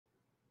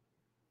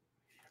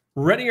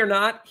Ready or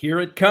not,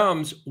 here it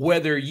comes.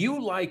 Whether you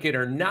like it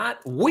or not,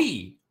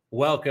 we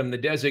welcome the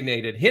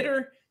designated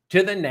hitter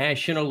to the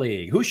National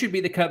League. Who should be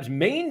the Cubs'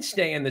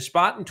 mainstay in the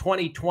spot in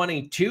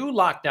 2022?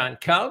 Locked On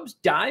Cubs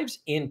dives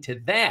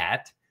into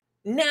that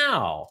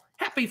now.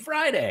 Happy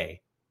Friday.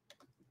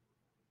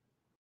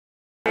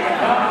 You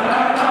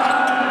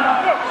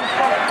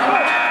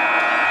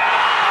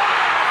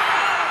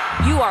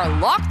are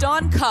Locked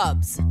On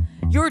Cubs,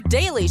 your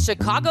daily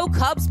Chicago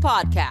Cubs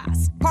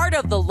podcast, part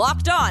of the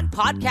Locked On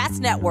Podcast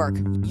Network,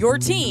 your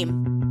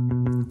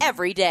team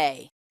every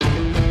day.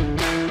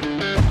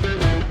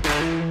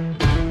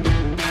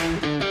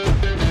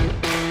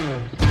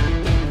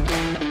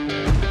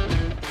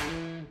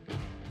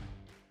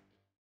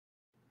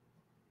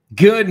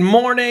 Good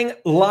morning,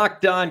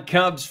 Locked On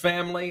Cubs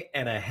family,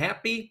 and a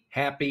happy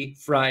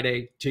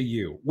Friday to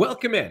you.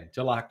 Welcome in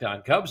to Locked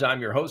On Cubs.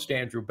 I'm your host,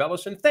 Andrew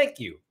Bellison. Thank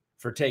you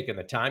for taking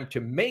the time to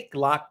make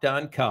Locked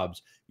On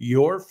Cubs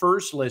your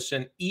first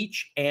listen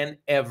each and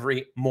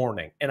every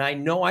morning. And I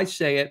know I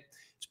say it,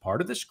 it's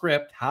part of the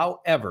script.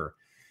 However,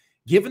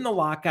 given the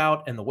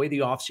lockout and the way the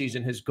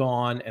offseason has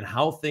gone and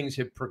how things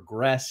have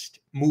progressed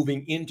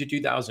moving into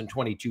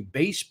 2022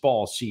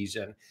 baseball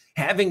season,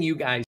 having you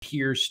guys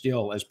here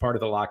still as part of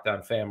the Locked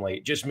On family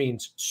just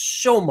means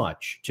so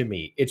much to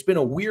me. It's been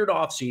a weird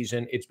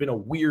offseason. It's been a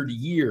weird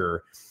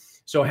year.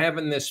 So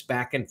having this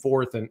back and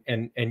forth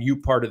and you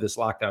part of this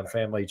Locked On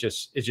family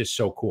is just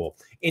so cool.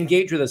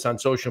 Engage with us on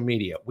social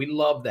media. We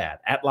love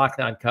that. At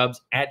Locked On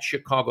Cubs, at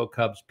Chicago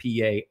Cubs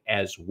PA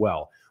as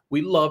well.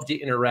 We love to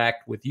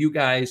interact with you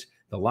guys,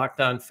 the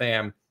Locked On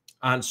fam,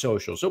 on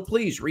social. So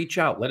please reach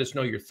out. Let us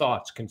know your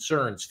thoughts,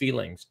 concerns,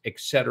 feelings,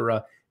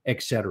 etc.,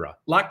 etc.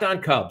 Locked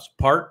On Cubs,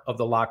 part of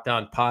the Locked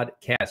On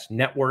Podcast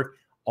Network.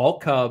 All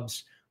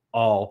Cubs,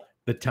 all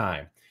the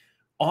time.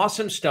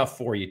 Awesome stuff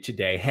for you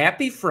today.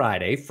 Happy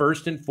Friday,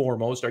 first and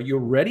foremost. Are you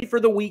ready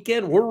for the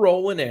weekend? We're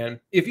rolling in.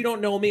 If you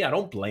don't know me, I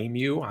don't blame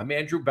you. I'm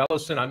Andrew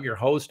Bellison. I'm your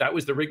host. I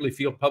was the Wrigley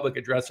Field public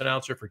address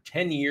announcer for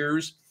 10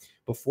 years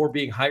before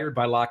being hired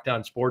by Locked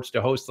On Sports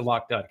to host the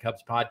Locked On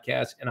Cubs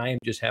podcast, and I am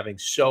just having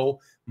so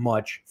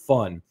much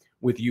fun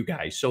with you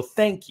guys. So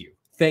thank you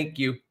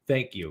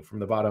from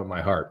the bottom of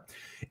my heart.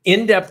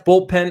 In-depth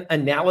bullpen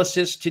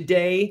analysis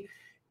today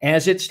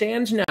as it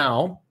stands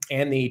now,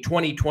 and the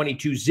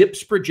 2022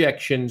 ZiPS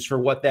projections for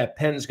what that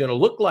pen's going to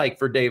look like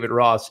for David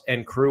Ross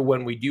and crew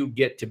when we do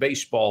get to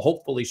baseball,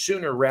 hopefully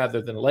sooner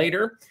rather than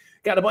later.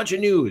 Got a bunch of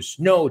news,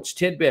 notes,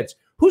 tidbits.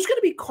 Who's going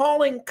to be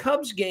calling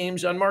Cubs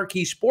games on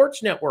Marquee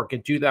Sports Network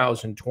in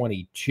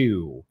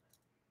 2022?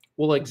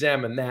 We'll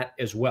examine that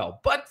as well.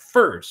 But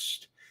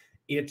first,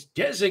 it's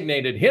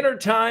designated hitter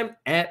time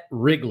at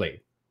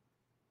Wrigley.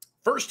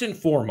 First and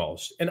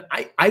foremost, and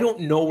I don't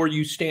know where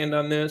you stand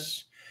on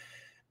this.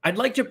 I'd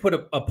like to put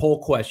a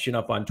poll question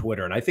up on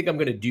Twitter, and I think I'm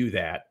going to do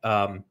that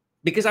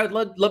because I'd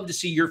love to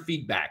see your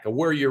feedback of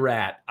where you're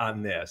at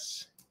on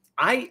this.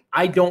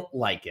 I don't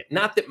like it.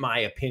 Not that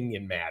my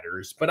opinion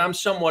matters, but I'm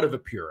somewhat of a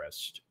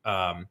purist.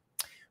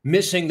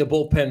 Missing the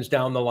bullpens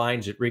down the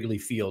lines at Wrigley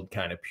Field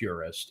kind of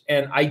purist.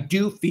 And I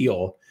do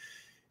feel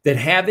that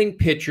having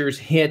pitchers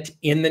hit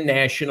in the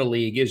National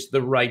League is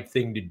the right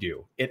thing to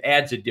do. It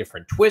adds a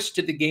different twist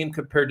to the game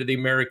compared to the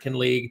American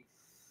League.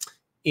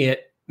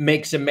 It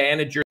makes a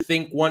manager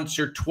think once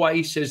or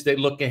twice as they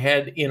look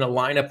ahead in a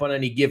lineup on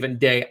any given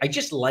day. I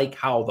just like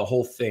how the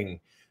whole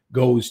thing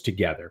goes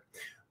together.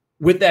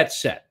 With that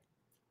said,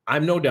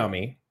 I'm no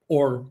dummy,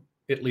 or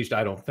at least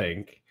I don't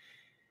think.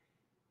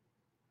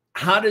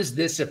 How does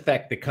this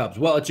affect the Cubs?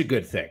 Well, it's a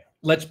good thing.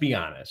 Let's be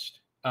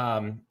honest.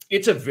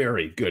 It's a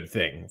very good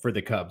thing for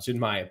the Cubs, in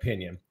my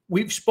opinion.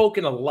 We've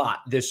spoken a lot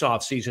this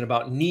offseason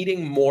about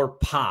needing more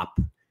pop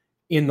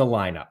in the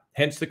lineup.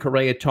 Hence the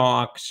Correa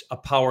talks, a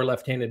power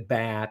left-handed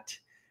bat,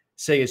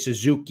 say a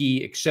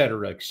Suzuki, et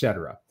cetera, et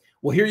cetera.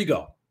 Well, here you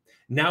go.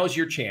 Now is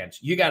your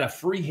chance. You got a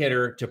free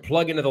hitter to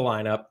plug into the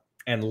lineup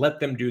and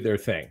let them do their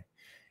thing.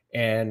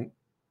 And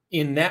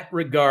in that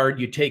regard,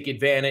 you take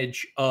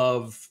advantage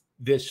of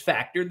this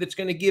factor that's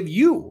going to give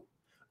you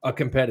a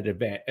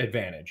competitive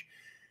advantage.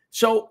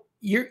 So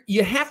you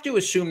have to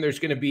assume there's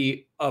going to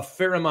be a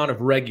fair amount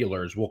of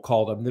regulars, we'll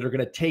call them, that are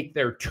going to take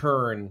their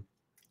turn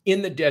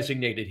in the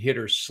designated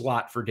hitter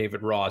slot for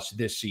David Ross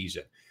this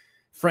season.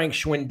 Frank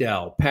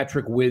Schwindel,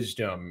 Patrick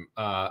Wisdom,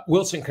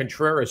 Wilson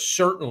Contreras,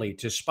 certainly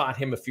to spot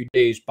him a few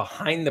days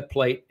behind the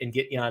plate and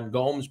get Yan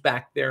Gomes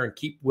back there and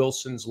keep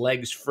Wilson's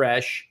legs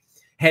fresh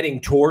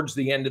heading towards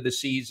the end of the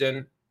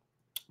season.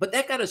 But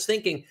that got us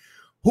thinking,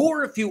 who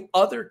are a few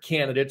other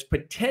candidates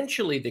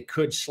potentially that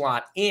could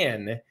slot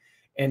in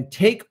and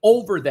take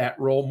over that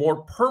role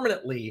more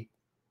permanently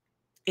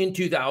in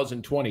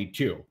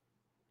 2022?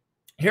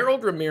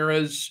 Harold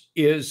Ramirez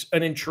is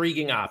an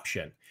intriguing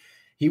option.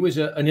 He was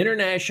an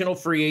international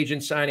free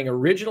agent signing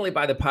originally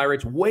by the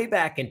Pirates way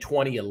back in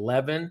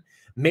 2011,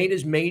 made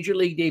his major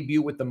league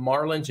debut with the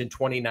Marlins in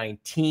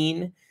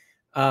 2019.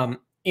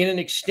 In an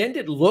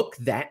extended look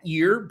that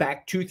year,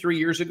 back 2-3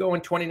 years ago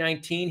in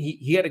 2019,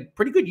 he had a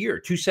pretty good year,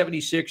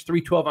 276,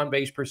 312 on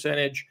base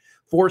percentage,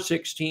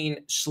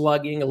 .416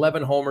 slugging,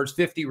 11 homers,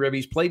 50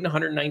 ribbies, played in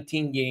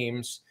 119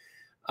 games.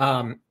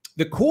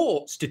 The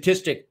cool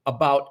statistic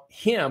about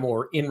him,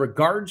 or in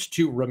regards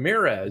to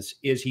Ramirez,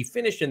 is he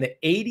finished in the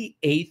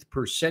 88th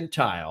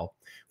percentile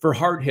for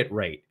hard hit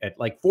rate at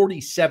like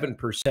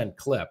 47%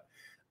 clip,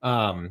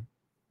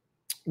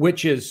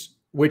 which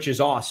is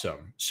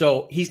awesome.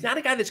 So he's not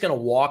a guy that's going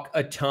to walk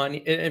a ton.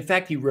 In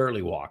fact, he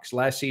rarely walks.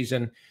 Last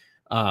season,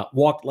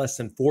 walked less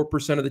than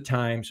 4% of the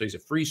time. So he's a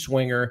free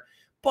swinger,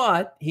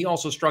 but he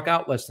also struck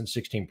out less than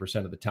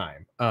 16% of the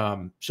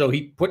time. So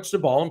he puts the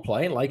ball in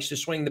play and likes to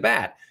swing the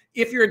bat.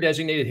 If you're a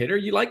designated hitter,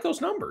 you like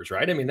those numbers,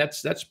 right? I mean,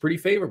 that's pretty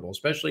favorable,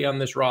 especially on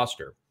this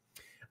roster.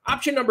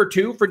 Option number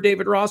 2 for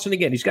David Ross, and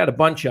again, he's got a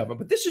bunch of them,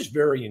 but this is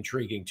very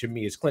intriguing to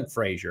me, is Clint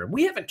Frazier. And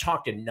we haven't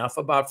talked enough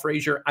about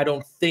Frazier, I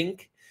don't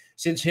think,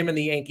 since him and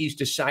the Yankees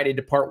decided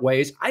to part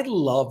ways. I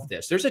love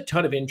this. There's a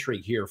ton of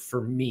intrigue here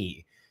for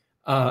me.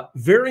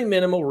 Very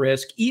minimal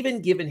risk,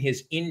 even given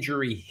his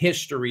injury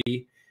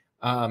history.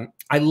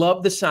 I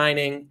love the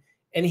signing,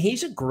 and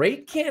he's a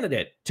great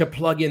candidate to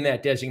plug in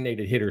that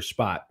designated hitter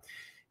spot.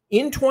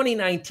 In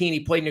 2019,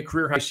 he played in a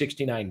career-high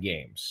 69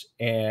 games,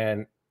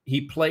 and he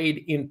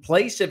played in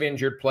place of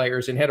injured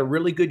players and had a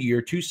really good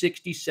year,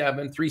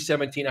 267,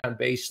 317 on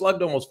base,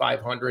 slugged almost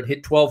 500,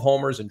 hit 12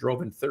 homers, and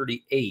drove in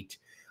 38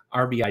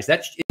 RBIs.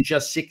 That's in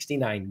just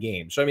 69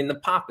 games. So, I mean, the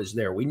pop is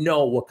there. We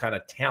know what kind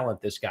of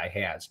talent this guy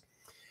has.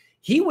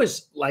 He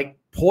was, like,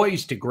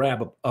 poised to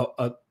grab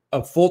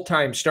a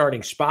full-time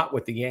starting spot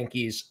with the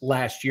Yankees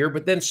last year,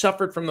 but then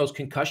suffered from those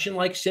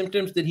concussion-like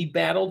symptoms that he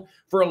battled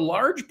for a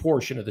large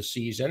portion of the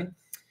season,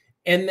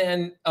 and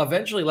then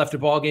eventually left a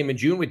ball game in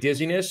June with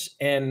dizziness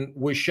and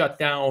was shut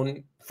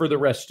down for the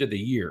rest of the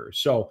year.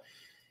 So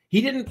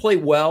he didn't play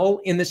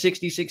well in the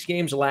 66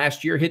 games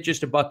last year, hit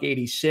just a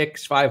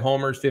 $186, 5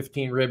 homers,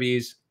 15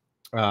 ribbies,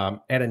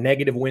 at a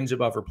negative wins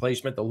above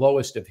replacement, the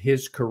lowest of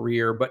his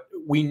career. But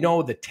we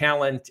know the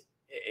talent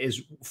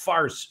is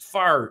far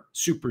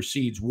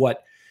supersedes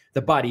what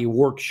the body of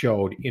work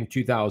showed in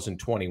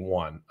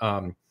 2021.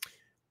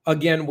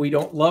 Again, we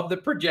don't love the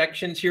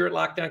projections here at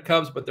Locked On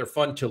Cubs, but they're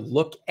fun to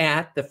look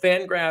at. The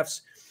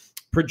Fangraphs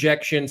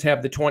projections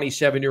have the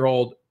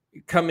 27-year-old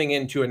coming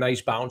into a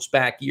nice bounce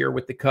back year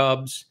with the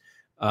Cubs.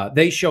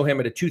 They show him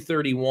at a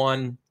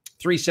 231,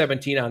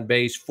 317 on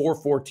base,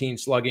 414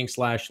 slugging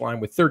slash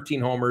line with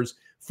 13 homers,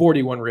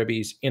 41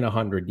 ribbies in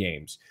 100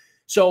 games.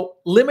 So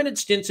limited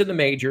stints in the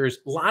majors,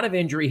 a lot of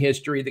injury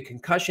history. The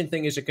concussion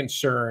thing is a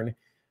concern.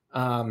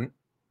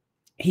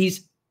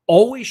 He's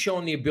always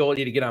shown the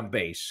ability to get on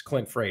base,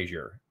 Clint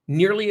Frazier.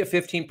 Nearly a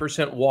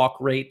 15% walk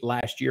rate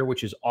last year,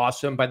 which is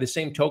awesome. By the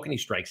same token, he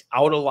strikes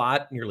out a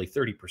lot, nearly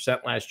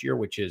 30% last year,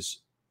 which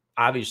is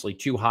obviously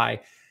too high.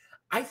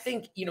 I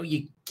think,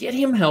 you get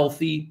him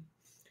healthy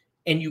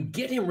and you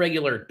get him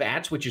regular at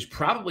bats, which is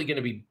probably going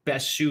to be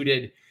best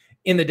suited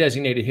in the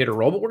designated hitter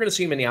role, but we're going to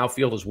see him in the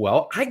outfield as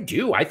well. I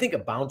think a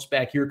bounce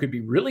back here could be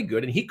really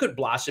good, and he could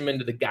blossom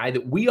into the guy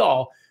that we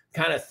all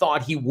kind of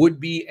thought he would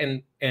be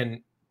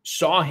and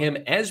saw him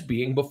as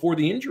being before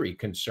the injury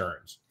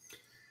concerns.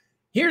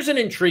 Here's an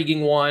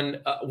intriguing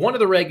one. One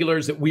of the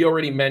regulars that we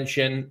already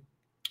mentioned,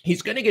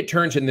 he's going to get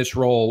turns in this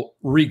role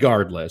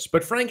regardless,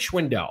 but Frank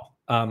Schwindel.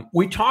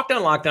 We talked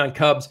on Locked On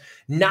Cubs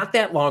not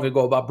that long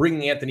ago about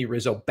bringing Anthony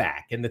Rizzo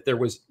back and that there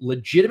was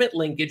legitimate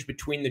linkage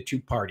between the two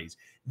parties.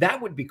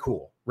 That would be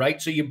cool,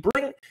 right? So you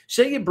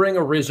bring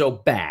a Rizzo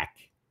back,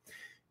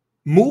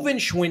 moving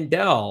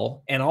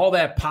Schwindel and all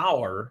that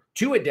power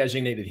to a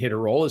designated hitter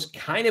role is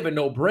kind of a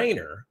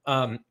no-brainer.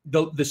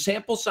 The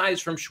sample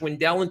size from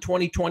Schwindel in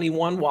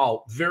 2021,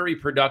 while very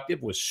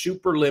productive, was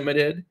super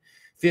limited,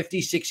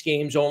 56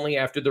 games only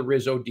after the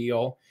Rizzo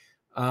deal.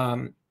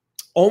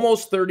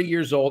 Almost 30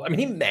 years old. I mean,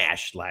 he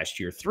mashed last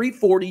year,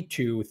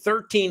 342,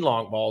 13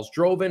 long balls,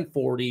 drove in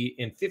 40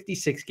 in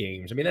 56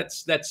 games. I mean,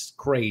 that's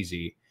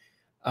crazy.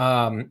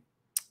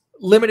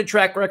 Limited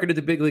track record at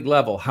the big league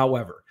level,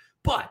 however.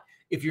 But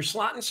if you're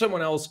slotting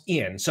someone else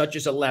in, such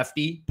as a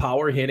lefty,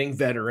 power-hitting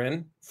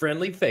veteran,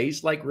 friendly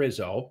face like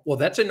Rizzo, well,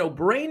 that's a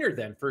no-brainer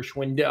then for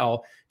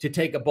Schwindel to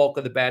take a bulk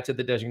of the bats at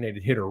the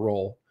designated hitter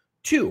role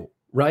too,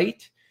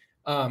 right?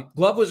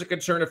 Glove was a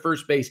concern at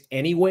first base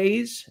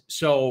anyways,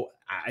 so,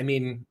 I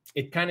mean,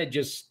 it kind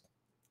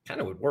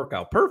of would work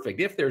out perfect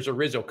if there's a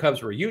Rizzo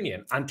Cubs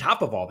reunion on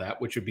top of all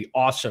that, which would be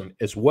awesome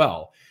as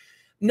well.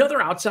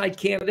 Another outside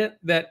candidate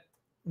that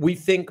we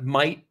think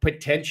might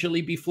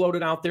potentially be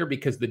floated out there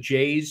because the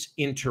Jays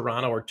in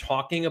Toronto are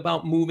talking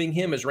about moving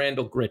him is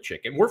Randal Grichuk.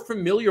 And we're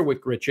familiar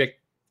with Grichuk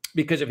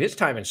because of his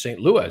time in St.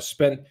 Louis.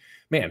 Spent,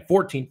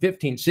 14,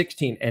 15,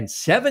 16, and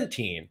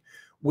 17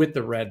 with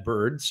the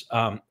Redbirds.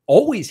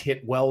 Always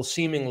hit well,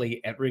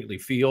 seemingly, at Wrigley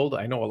Field.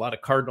 I know a lot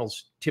of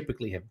Cardinals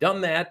typically have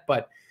done that,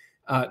 but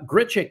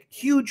Grichuk,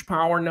 huge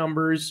power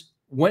numbers,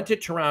 went to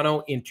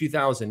Toronto in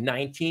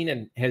 2019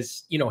 and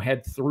has,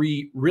 had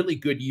 3 really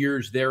good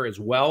years there as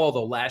well,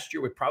 although last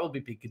year would probably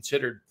be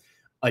considered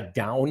a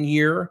down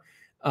year.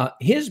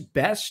 His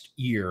best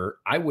year,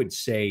 I would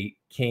say,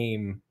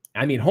 came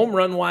I mean, home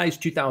run wise,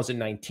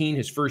 2019,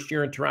 his first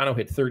year in Toronto,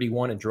 hit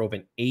 31 and drove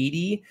an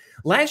 80.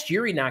 Last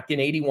year, he knocked in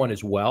 81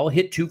 as well,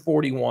 hit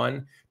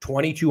 241,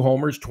 22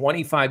 homers,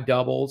 25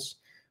 doubles.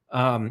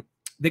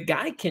 The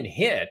guy can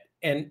hit,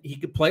 and he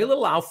could play a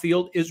little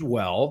outfield as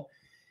well.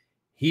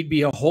 He'd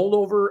be a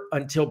holdover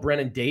until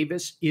Brennan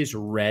Davis is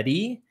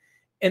ready.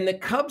 And the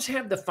Cubs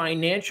have the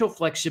financial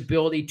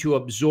flexibility to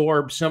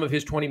absorb some of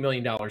his $20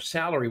 million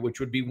salary, which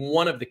would be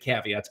one of the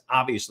caveats,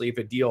 obviously, if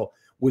a deal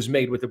was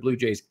made with the Blue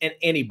Jays and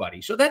anybody.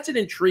 So that's an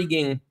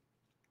intriguing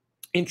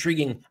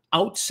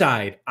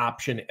outside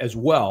option as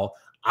well.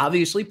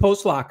 Obviously,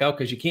 post-lockout,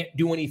 because you can't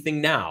do anything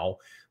now,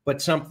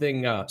 but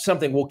something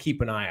we'll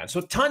keep an eye on.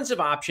 So tons of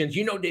options.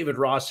 You know, David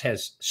Ross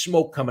has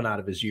smoke coming out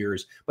of his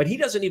ears, but he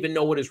doesn't even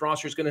know what his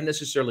roster is going to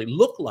necessarily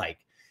look like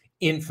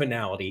in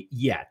finality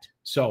yet.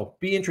 So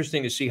be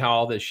interesting to see how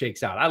all this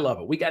shakes out. I love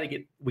it. We got to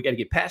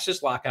get past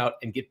this lockout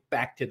and get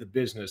back to the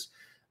business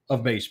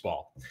of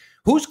baseball.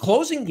 Who's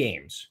closing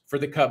games for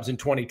the Cubs in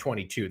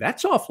 2022?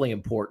 That's awfully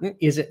important,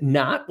 is it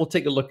not? We'll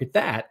take a look at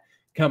that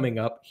coming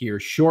up here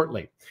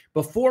shortly.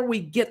 Before we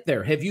get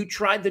there, have you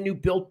tried the new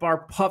Built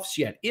Bar Puffs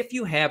yet? If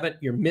you haven't,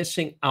 you're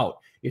missing out.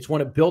 It's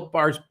one of Built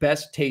Bar's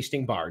best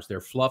tasting bars.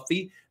 They're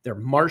fluffy, they're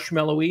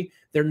marshmallowy,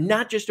 they're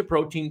not just a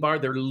protein bar,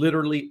 they're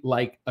literally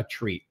like a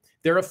treat.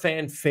 They're a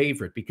fan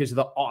favorite because of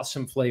the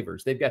awesome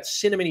flavors. They've got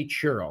cinnamony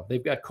churro.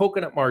 They've got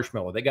coconut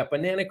marshmallow. They got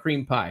banana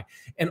cream pie.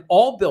 And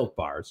all Built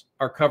Bars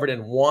are covered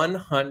in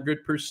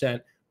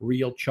 100%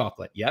 real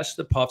chocolate. Yes,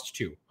 the Puffs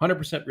too.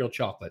 100% real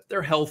chocolate.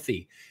 They're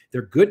healthy.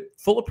 They're good,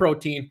 full of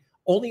protein,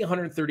 only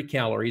 130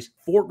 calories,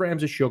 4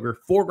 grams of sugar,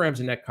 4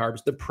 grams of net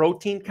carbs. The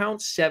protein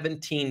count,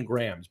 17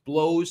 grams.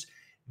 Blows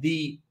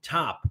the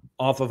top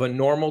off of a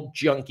normal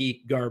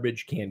junky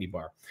garbage candy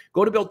bar.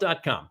 Go to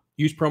Built.com.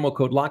 Use promo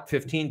code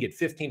LOCKED15, get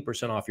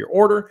 15% off your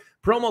order.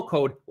 Promo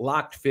code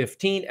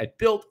LOCKED15 at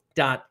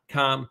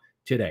Built.com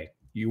today.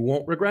 You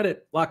won't regret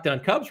it. Locked On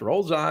Cubs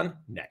rolls on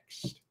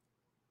next.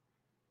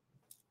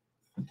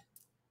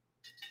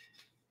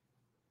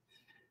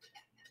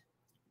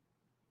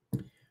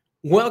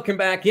 Welcome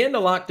back into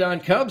Locked On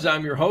Cubs.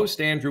 I'm your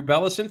host, Andrew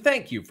Bellison.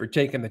 Thank you for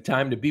taking the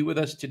time to be with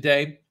us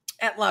today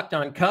at Locked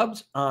On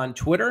Cubs on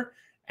Twitter,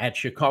 at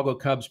Chicago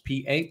Cubs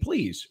PA.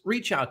 Please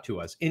reach out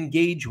to us,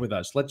 engage with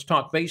us. Let's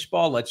talk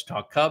baseball. Let's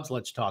talk Cubs.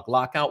 Let's talk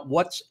lockout.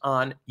 What's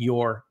on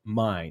your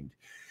mind?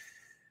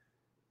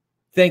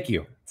 Thank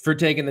you for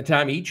taking the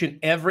time each and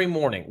every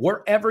morning,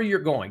 wherever you're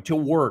going, to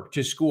work,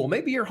 to school.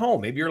 Maybe you're home.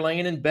 Maybe you're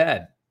laying in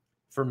bed,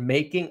 for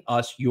making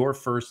us your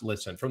first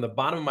listen. From the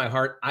bottom of my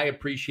heart, I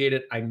appreciate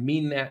it. I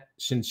mean that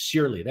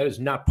sincerely. That is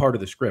not part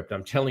of the script.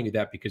 I'm telling you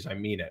that because I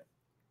mean it.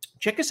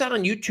 Check us out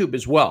on YouTube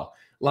as well.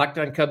 Locked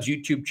On Cubs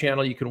YouTube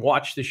channel. You can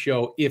watch the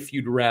show if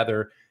you'd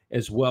rather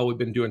as well. We've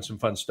been doing some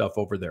fun stuff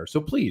over there. So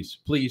please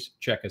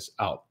check us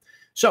out.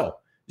 So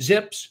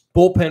Zips,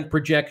 bullpen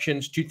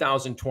projections,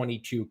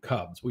 2022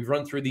 Cubs. We've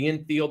run through the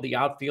infield, the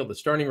outfield, the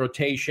starting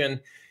rotation.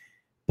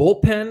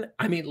 Bullpen,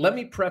 I mean, let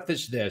me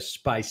preface this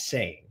by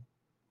saying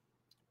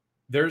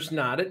there's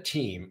not a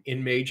team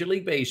in Major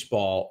League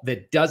Baseball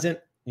that doesn't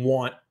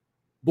want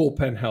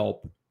bullpen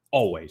help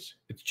always.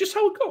 It's just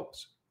how it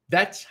goes.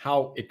 That's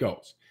how it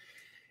goes.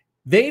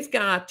 They've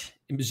got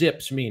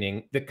Zips,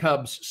 meaning the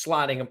Cubs,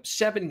 slotting up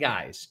 7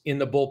 guys in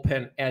the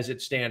bullpen as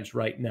it stands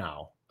right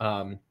now.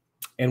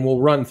 And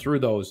we'll run through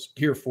those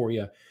here for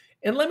you.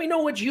 And let me know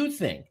what you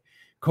think.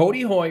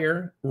 Cody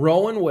Hoyer,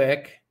 Rowan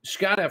Wick,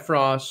 Scott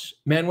Effross,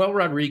 Manuel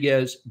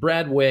Rodriguez,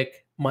 Brad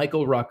Wick,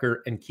 Michael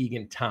Rucker, and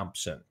Keegan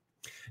Thompson.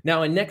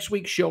 Now, in next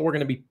week's show, we're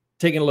going to be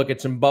taking a look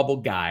at some bubble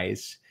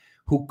guys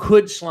who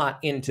could slot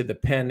into the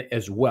pen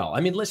as well.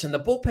 I mean, listen, the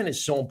bullpen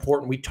is so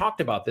important. We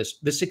talked about this.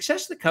 The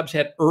success the Cubs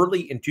had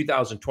early in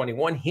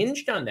 2021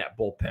 hinged on that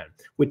bullpen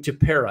with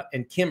Tepera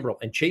and Kimbrel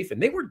and Chafin.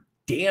 They were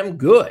damn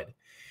good.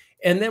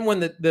 And then when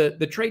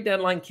the trade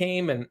deadline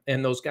came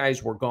and those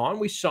guys were gone,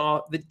 we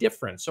saw the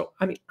difference. So,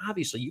 I mean,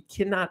 obviously, you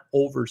cannot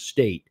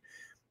overstate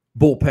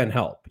bullpen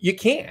help. You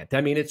can't.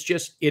 I mean, it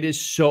is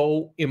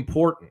so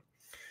important.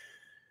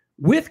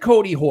 With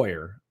Cody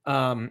Hoyer,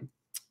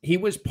 he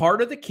was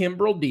part of the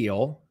Kimbrel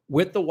deal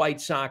with the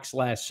White Sox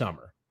last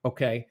summer,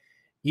 okay?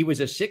 He was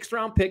a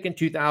 6th-round pick in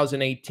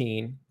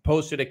 2018,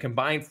 posted a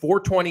combined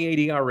 .428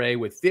 ERA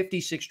with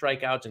 56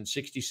 strikeouts and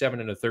 67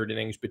 1/3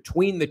 innings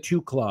between the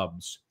two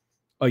clubs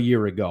a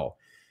year ago.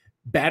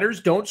 Batters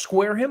don't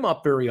square him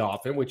up very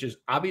often, which is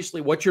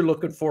obviously what you're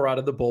looking for out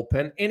of the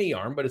bullpen, any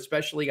arm, but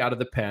especially out of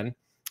the pen.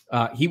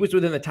 He was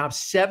within the top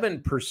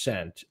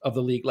 7% of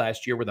the league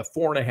last year with a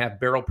 4.5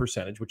 barrel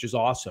percentage, which is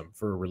awesome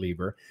for a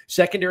reliever.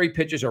 Secondary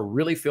pitches are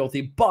really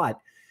filthy, but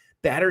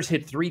batters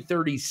hit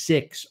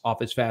 .336 off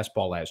his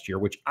fastball last year,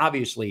 which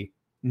obviously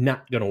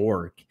not going to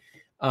work.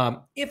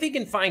 If he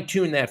can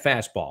fine-tune that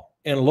fastball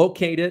and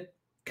locate it,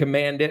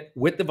 command it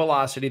with the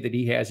velocity that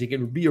he has, he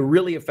can be a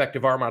really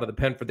effective arm out of the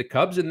pen for the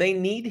Cubs, and they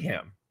need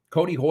him.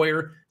 Cody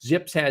Hoyer,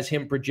 Zips has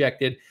him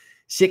projected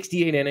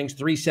 68 innings,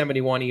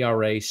 3.71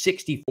 ERA,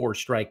 64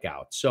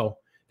 strikeouts. So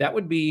that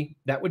would be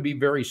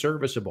very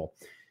serviceable.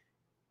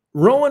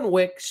 Rowan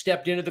Wick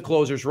stepped into the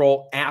closer's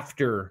role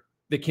after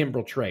the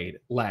Kimbrel trade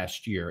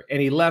last year,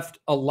 and he left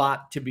a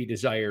lot to be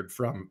desired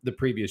from the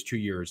previous 2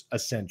 years,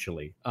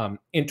 essentially.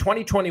 In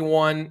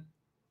 2021,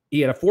 he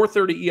had a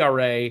 4.30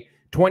 ERA,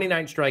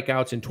 29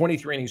 strikeouts, and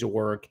 23 innings of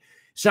work.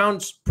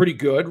 Sounds pretty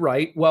good,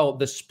 right? Well,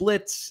 the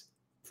splits,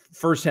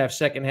 first half,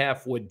 second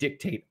half, would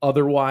dictate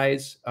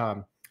otherwise.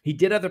 He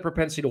did have the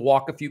propensity to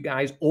walk a few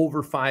guys,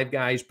 over 5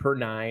 guys per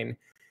 9.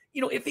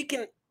 If he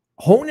can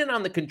hone in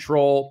on the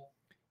control,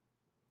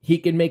 he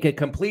can make a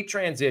complete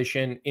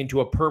transition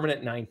into a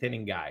permanent 9th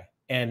inning guy.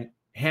 And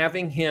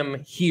having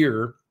him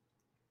here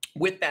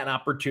with that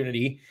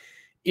opportunity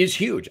is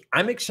huge.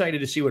 I'm excited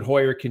to see what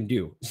Hoyer can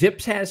do.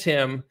 Zips has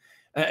him,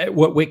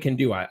 what Wick can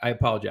do, I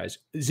apologize.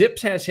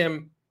 Zips has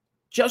him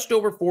just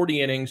over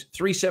 40 innings,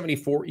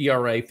 3.74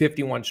 ERA,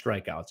 51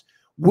 strikeouts.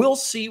 We'll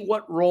see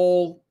what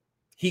role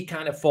he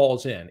kind of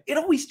falls in. It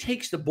always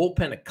takes the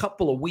bullpen a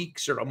couple of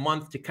weeks or a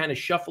month to kind of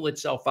shuffle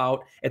itself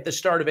out at the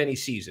start of any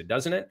season,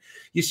 doesn't it?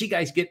 You see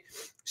guys get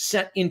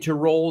set into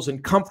roles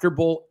and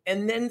comfortable,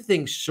 and then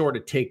things sort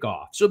of take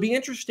off. So it'll be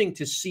interesting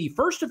to see,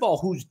 first of all,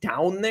 who's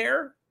down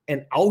there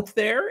and out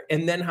there,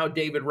 and then how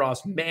David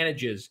Ross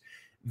manages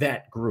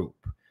that group.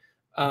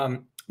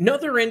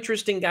 Another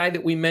interesting guy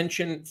that we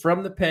mentioned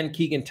from the pen,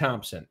 Keegan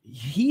Thompson.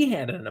 He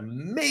had an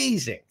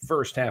amazing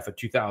first half of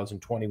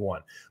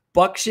 2021.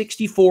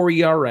 $1.64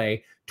 ERA,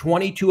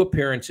 22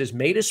 appearances,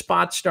 made a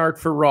spot start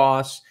for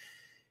Ross,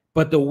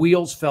 but the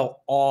wheels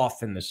fell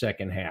off in the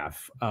second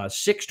half.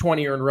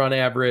 620 earned run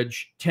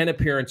average, 10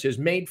 appearances,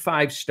 made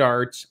 5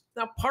 starts.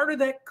 Now, part of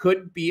that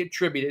could be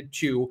attributed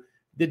to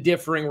the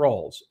differing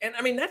roles. And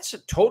I mean, that's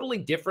a totally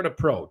different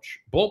approach.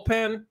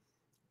 Bullpen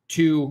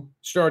to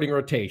starting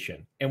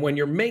rotation. And when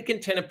you're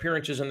making 10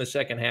 appearances in the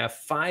second half,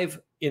 5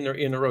 in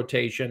the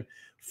rotation,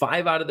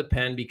 5 out of the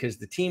pen because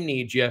the team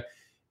needs you,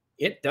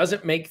 it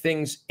doesn't make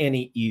things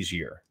any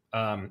easier.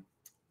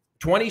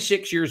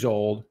 26 years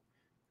old,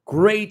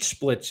 great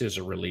splits as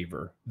a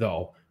reliever,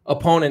 though.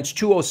 Opponents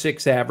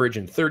 206 average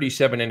and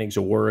 37 innings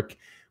of work.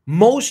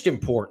 Most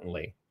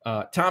importantly,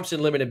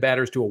 Thompson limited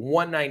batters to a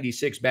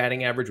 196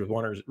 batting average with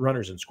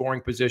runners in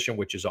scoring position,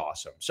 which is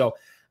awesome. So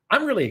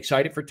I'm really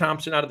excited for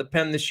Thompson out of the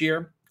pen this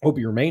year. Hope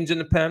he remains in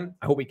the pen.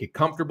 I hope he get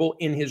comfortable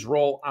in his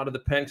role out of the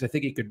pen because I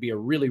think he could be a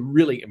really,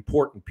 really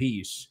important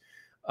piece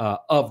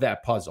of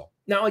that puzzle.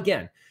 Now,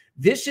 again,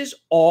 this is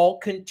all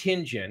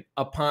contingent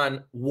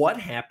upon what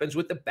happens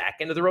with the back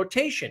end of the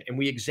rotation. And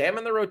we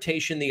examined the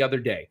rotation the other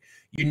day.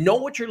 You know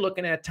what you're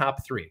looking at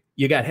top 3.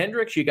 You got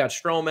Hendricks, you got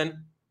Stroman,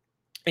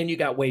 and you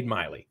got Wade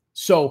Miley.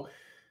 So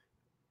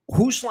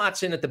who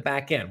slots in at the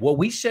back end? Well,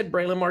 we said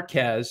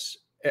Adbert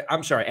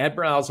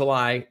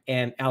Alzolay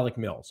and Alec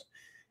Mills.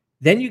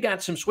 Then you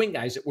got some swing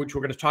guys, which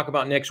we're going to talk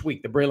about next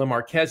week, the Braylon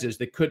Marquezes,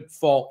 that could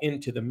fall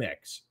into the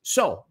mix.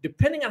 So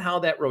depending on how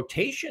that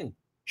rotation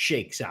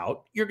shakes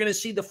out, you're going to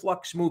see the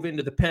flux move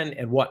into the pen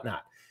and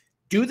whatnot.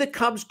 Do the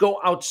Cubs go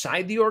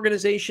outside the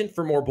organization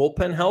for more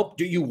bullpen help?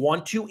 Do you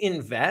want to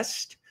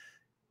invest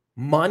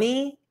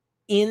money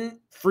in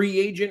free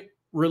agent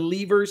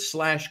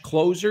relievers /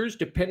 closers,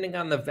 depending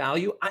on the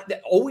value?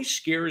 That always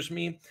scares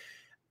me.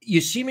 You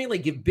seemingly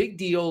give big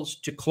deals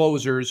to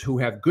closers who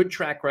have good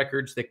track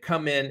records that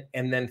come in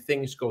and then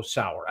things go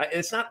sour.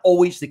 It's not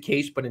always the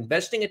case, but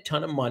investing a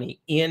ton of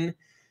money in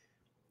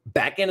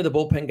back end of the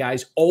bullpen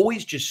guys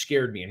always just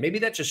scared me. And maybe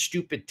that's a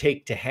stupid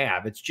take to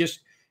have. It's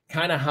just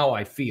kind of how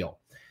I feel.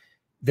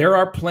 There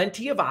are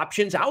plenty of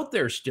options out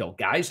there still.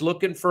 Guys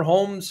looking for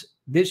homes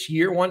this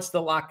year once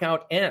the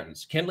lockout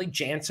ends. Kenley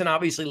Jansen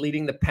obviously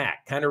leading the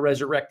pack, kind of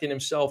resurrecting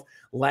himself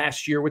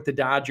last year with the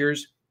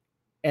Dodgers.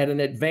 At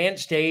an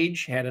advanced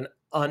age, had an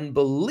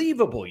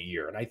unbelievable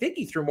year. And I think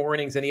he threw more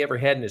innings than he ever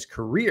had in his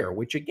career,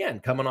 which,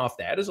 again, coming off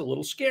that is a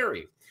little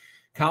scary.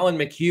 Colin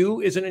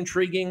McHugh is an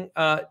intriguing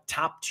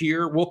top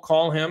tier, we'll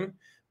call him,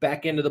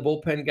 back into the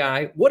bullpen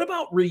guy. What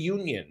about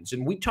reunions?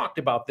 And we talked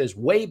about this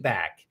way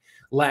back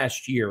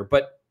last year,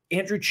 but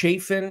Andrew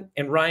Chafin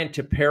and Ryan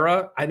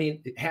Tepera, I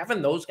mean,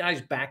 having those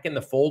guys back in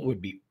the fold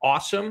would be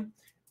awesome.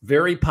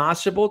 Very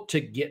possible to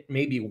get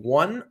maybe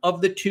one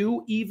of the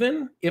two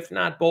even, if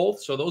not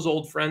both. So those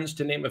old friends,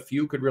 to name a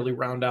few, could really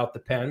round out the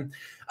pen.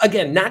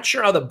 Again, not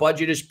sure how the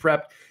budget is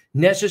prepped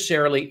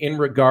necessarily in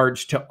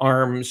regards to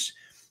arms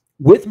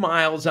with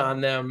miles on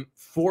them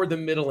for the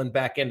middle and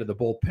back end of the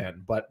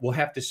bullpen. But we'll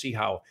have to see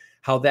how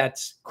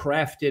that's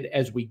crafted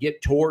as we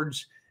get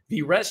towards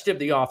the rest of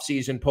the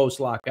offseason,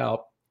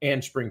 post-lockout,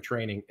 and spring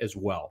training as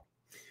well.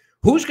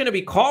 Who's going to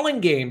be calling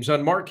games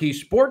on Marquee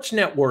Sports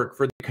Network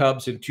for the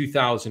Cubs in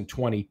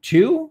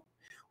 2022?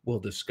 We'll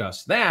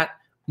discuss that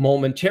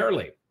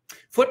momentarily.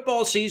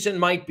 Football season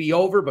might be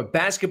over, but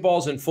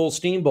basketball's in full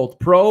steam, both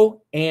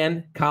pro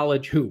and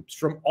college hoops.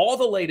 From all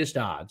the latest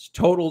odds,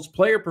 totals,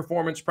 player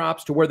performance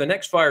props to where the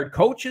next fired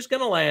coach is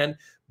going to land,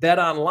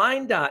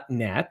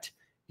 betonline.net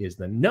is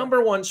the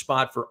 #1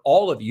 spot for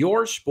all of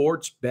your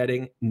sports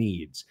betting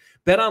needs.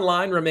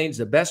 BetOnline remains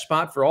the best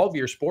spot for all of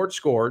your sports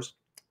scores,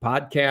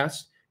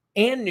 podcasts,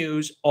 and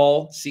news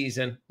all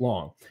season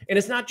long. And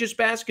it's not just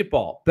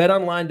basketball.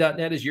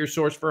 BetOnline.net is your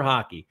source for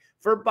hockey,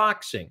 for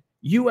boxing,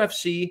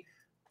 UFC,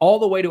 all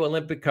the way to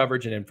Olympic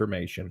coverage and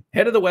information.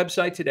 Head to the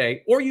website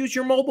today or use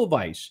your mobile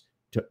device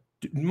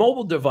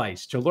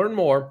to learn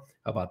more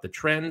about the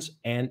trends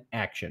and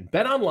action.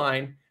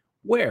 BetOnline,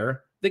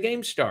 where the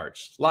game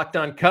starts. Locked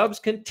On Cubs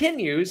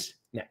continues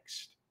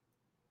next.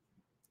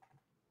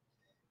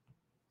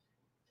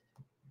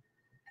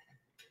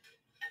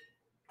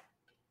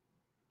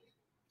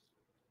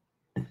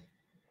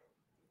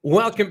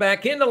 Welcome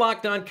back into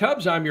Locked On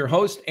Cubs. I'm your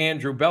host,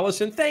 Andrew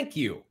Bellison. Thank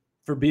you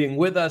for being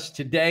with us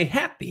today.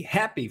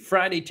 Happy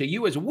Friday to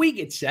you as we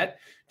get set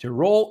to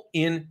roll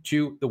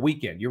into the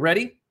weekend. You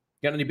ready?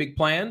 Got any big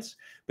plans?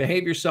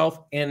 Behave yourself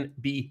and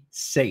be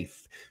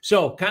safe.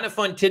 So, kind of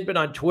fun tidbit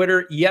on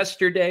Twitter.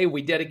 Yesterday,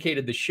 we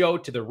dedicated the show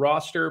to the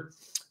roster,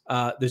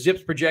 the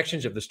Zips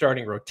projections of the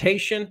starting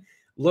rotation,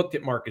 looked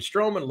at Marcus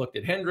Stroman, looked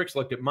at Hendricks,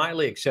 looked at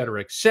Miley, et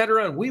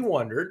cetera, and we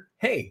wondered,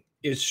 hey,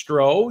 is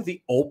Stroh the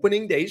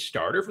opening day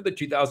starter for the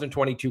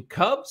 2022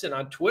 Cubs? And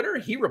on Twitter,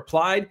 he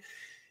replied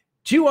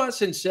to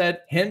us and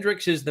said,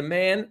 Hendricks is the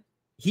man.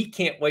 He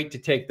can't wait to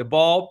take the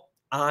ball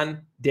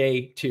on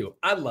day 2.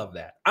 I love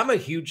that. I'm a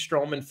huge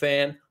Stroman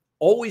fan,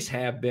 always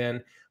have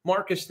been.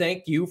 Marcus,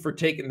 thank you for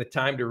taking the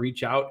time to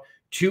reach out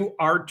to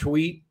our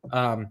tweet.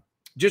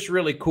 Just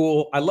really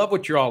cool. I love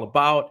what you're all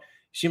about.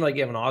 You seem like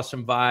you have an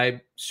awesome vibe,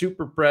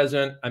 super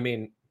present. I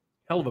mean,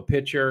 hell of a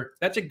pitcher.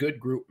 That's a good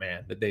group,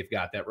 man, that they've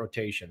got, that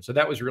rotation. So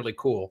that was really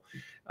cool.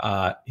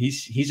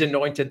 He's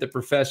anointed the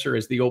professor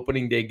as the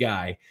opening day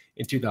guy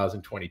in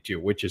 2022,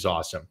 which is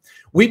awesome.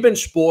 We've been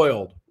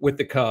spoiled with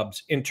the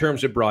Cubs in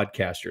terms of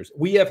broadcasters.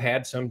 We have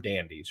had some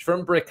dandies,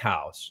 from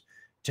Brickhouse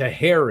to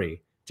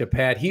Harry to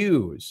Pat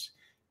Hughes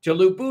to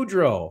Lou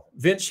Boudreau,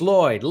 Vince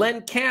Lloyd,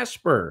 Len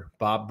Casper,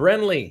 Bob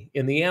Brenly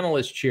in the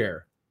analyst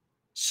chair,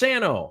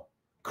 Sano,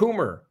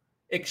 Coomer,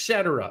 et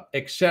cetera,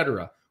 et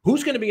cetera.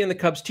 Who's going to be in the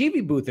Cubs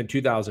TV booth in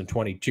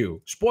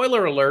 2022?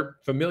 Spoiler alert,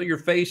 familiar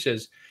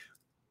faces.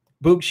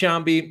 Boog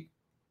Shambi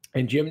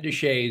and Jim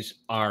Deshaies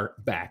are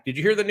back. Did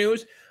you hear the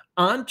news?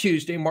 On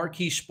Tuesday,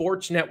 Marquee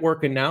Sports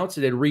Network announced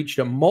that it had reached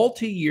a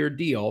multi-year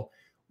deal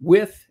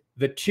with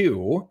the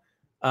two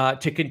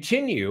to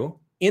continue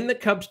in the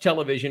Cubs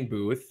television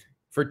booth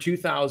for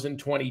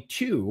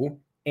 2022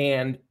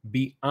 and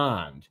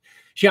beyond.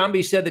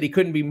 Shambi said that he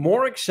couldn't be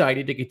more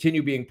excited to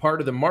continue being part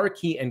of the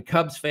Marquee and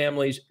Cubs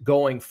families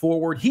going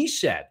forward. He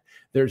said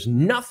there's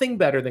nothing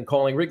better than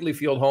calling Wrigley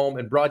Field home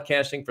and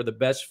broadcasting for the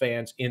best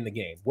fans in the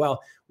game. Well,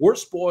 we're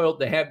spoiled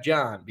to have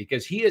John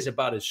because he is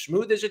about as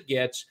smooth as it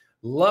gets.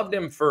 Loved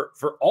him for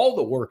all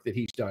the work that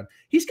he's done.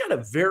 He's got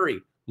a very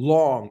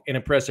long and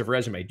impressive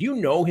resume. Do you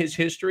know his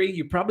history?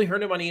 You probably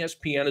heard him on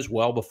ESPN as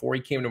well before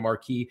he came to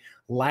Marquee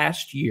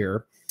last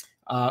year.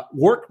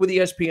 Worked with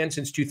ESPN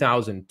since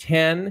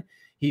 2010.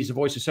 He's the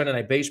voice of Sunday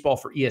Night Baseball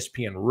for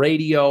ESPN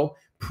Radio.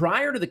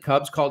 Prior to the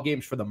Cubs, called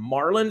games for the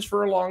Marlins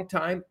for a long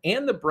time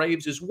and the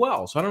Braves as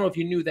well. So I don't know if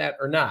you knew that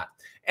or not.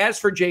 As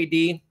for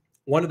JD,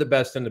 one of the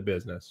best in the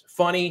business.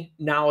 Funny,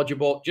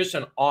 knowledgeable, just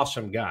an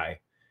awesome guy,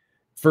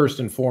 first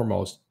and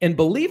foremost. And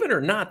believe it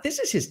or not, this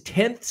is his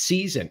 10th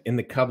season in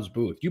the Cubs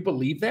booth. You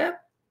believe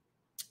that?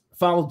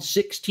 Followed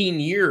 16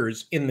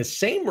 years in the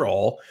same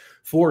role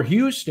for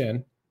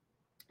Houston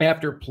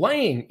after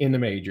playing in the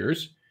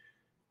majors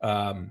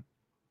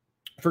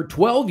for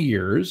 12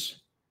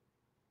 years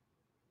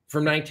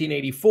from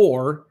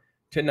 1984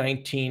 to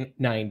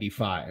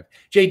 1995.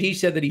 JD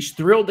said that he's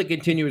thrilled to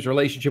continue his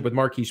relationship with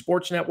Marquee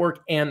Sports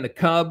Network and the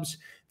Cubs.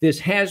 This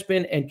has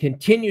been and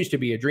continues to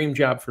be a dream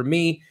job for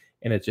me,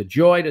 and it's a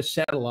joy to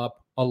settle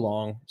up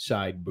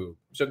alongside Boog.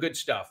 So good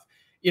stuff.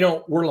 You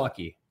know, we're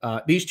lucky.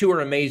 These two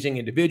are amazing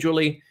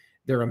individually.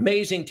 They're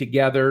amazing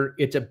together.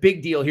 It's a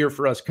big deal here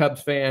for us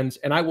Cubs fans.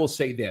 And I will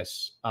say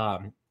this.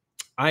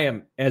 I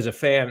am, as a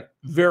fan,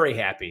 very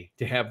happy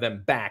to have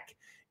them back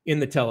in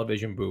the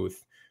television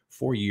booth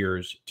for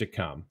years to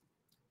come.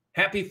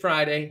 Happy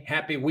Friday.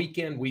 Happy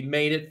weekend. We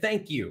made it.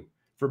 Thank you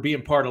for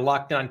being part of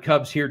Locked On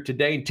Cubs here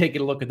today and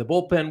taking a look at the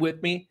bullpen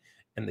with me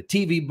and the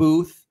TV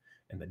booth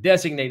and the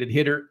designated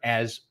hitter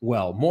as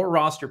well. More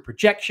roster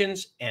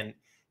projections and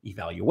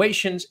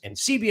evaluations and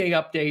CBA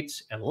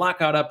updates and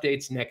lockout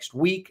updates next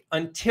week.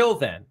 Until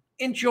then,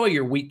 enjoy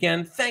your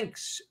weekend.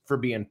 Thanks for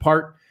being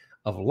part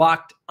of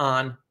Locked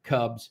On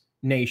Cubs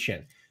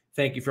Nation.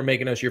 Thank you for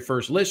making us your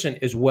first listen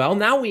as well.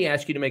 Now we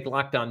ask you to make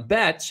Locked On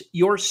Bets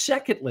your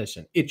second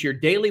listen. It's your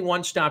daily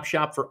one-stop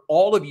shop for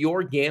all of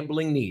your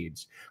gambling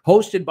needs.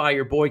 Hosted by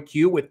your boy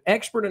Q with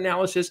expert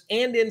analysis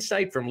and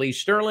insight from Lee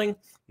Sterling.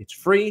 It's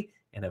free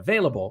and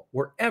available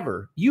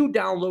wherever you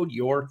download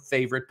your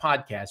favorite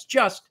podcast,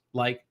 just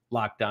like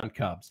Locked On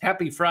Cubs.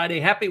 Happy Friday.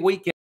 Happy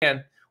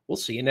weekend. We'll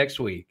see you next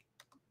week.